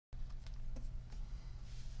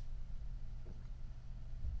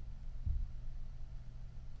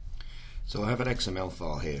So I have an XML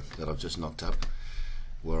file here that I've just knocked up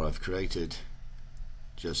where I've created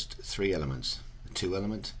just three elements, a to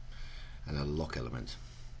element and a lock element,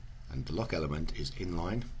 and the lock element is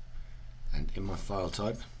inline, and in my file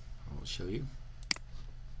type I'll show you.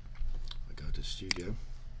 I go to Studio,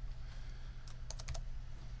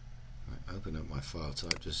 I open up my file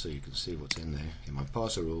type just so you can see what's in there. In my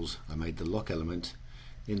parser rules I made the lock element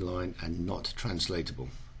inline and not translatable,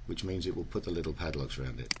 which means it will put the little padlocks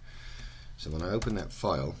around it. So when I open that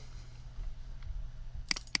file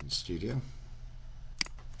in Studio,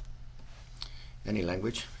 any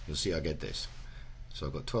language, you'll see I get this. So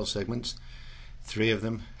I've got 12 segments, 3 of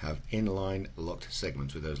them have inline locked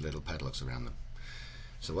segments with those little padlocks around them.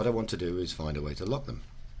 So what I want to do is find a way to lock them.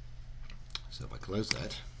 So if I close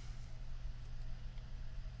that,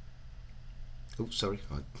 oops, sorry,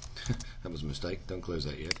 that was a mistake, don't close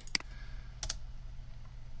that yet.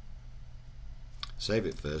 Save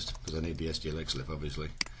it first, because I need the SDLXLIFF obviously.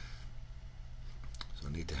 So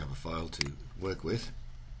I need to have a file to work with.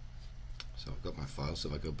 So I've got my file, so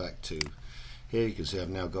if I go back to here, you can see I've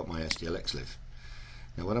now got my SDLXLIFF.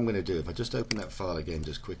 Now what I'm going to do, if I just open that file again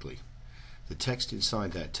just quickly, the text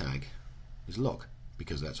inside that tag is lock,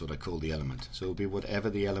 because that's what I call the element. So it will be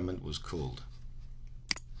whatever the element was called.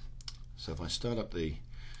 So if I start up the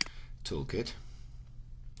toolkit,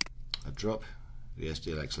 I drop the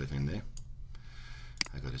SDLXLIFF in there,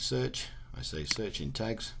 I go to search, I say search in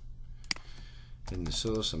tags, in the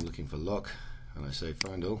source I'm looking for lock, and I say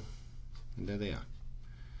find all, and there they are.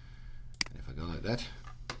 And if I go like that,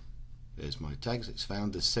 there's my tags. It's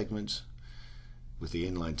found the segments with the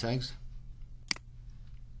inline tags.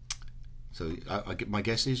 So my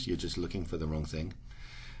guess is you're just looking for the wrong thing.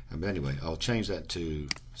 But anyway, I'll change that to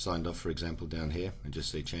signed off, for example, down here, and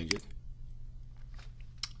just say change it.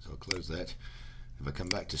 So I'll close that. If I come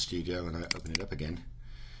back to Studio and I open it up again,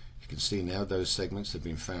 you can see now those segments have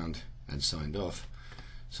been found and signed off.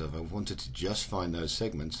 So if I wanted to just find those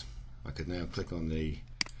segments, I could now click on the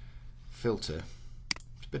filter.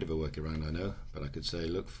 It's a bit of a workaround, I know, but I could say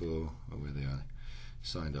look for where they are,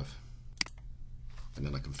 signed off, and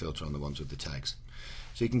then I can filter on the ones with the tags.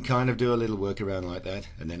 So you can kind of do a little workaround like that,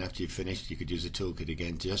 and then after you've finished you could use the toolkit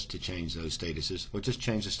again just to change those statuses, or just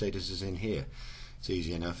change the statuses in here. It's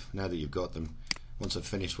easy enough. Now that you've got them, once I've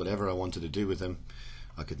finished whatever I wanted to do with them,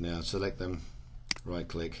 I could now select them, right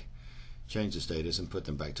click, change the status and put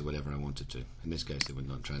them back to whatever I wanted to. In this case they were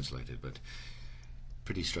not translated, but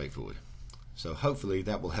pretty straightforward. So hopefully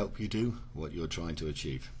that will help you do what you're trying to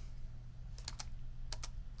achieve.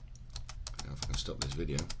 Now if I can stop this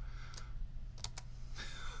video.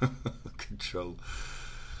 Control,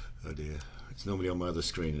 oh dear, it's normally on my other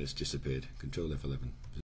screen and it's disappeared. Control F11.